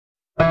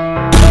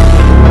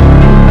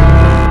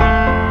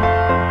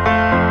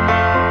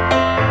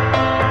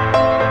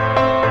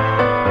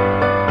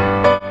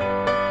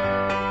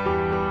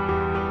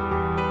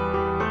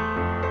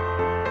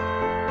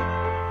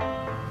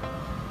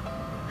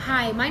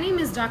name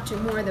is Dr.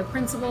 Moore, the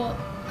principal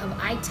of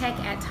iTech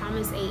at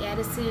Thomas A.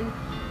 Edison.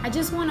 I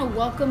just want to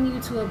welcome you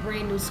to a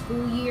brand new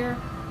school year,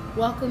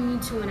 welcome you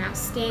to an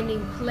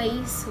outstanding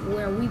place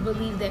where we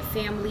believe that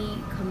family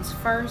comes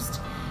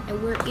first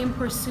and we're in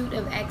pursuit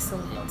of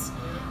excellence.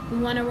 We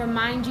want to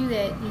remind you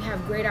that you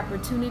have great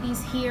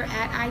opportunities here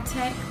at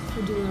iTech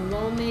for dual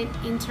enrollment,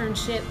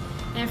 internship,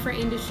 and for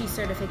industry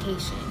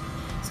certification.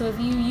 So if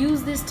you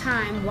use this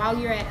time while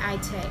you're at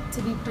iTech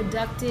to be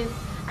productive,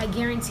 I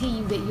guarantee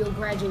you that you'll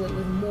graduate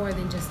with more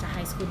than just a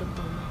high school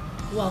diploma.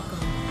 Welcome.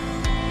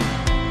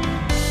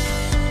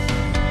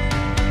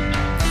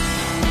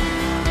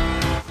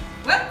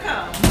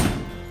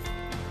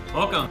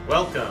 Welcome.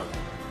 Welcome.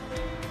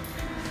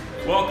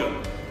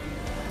 Welcome.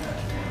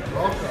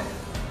 Welcome.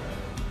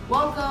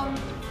 Welcome.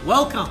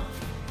 Welcome.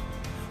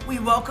 We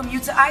welcome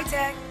you to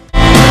iTech.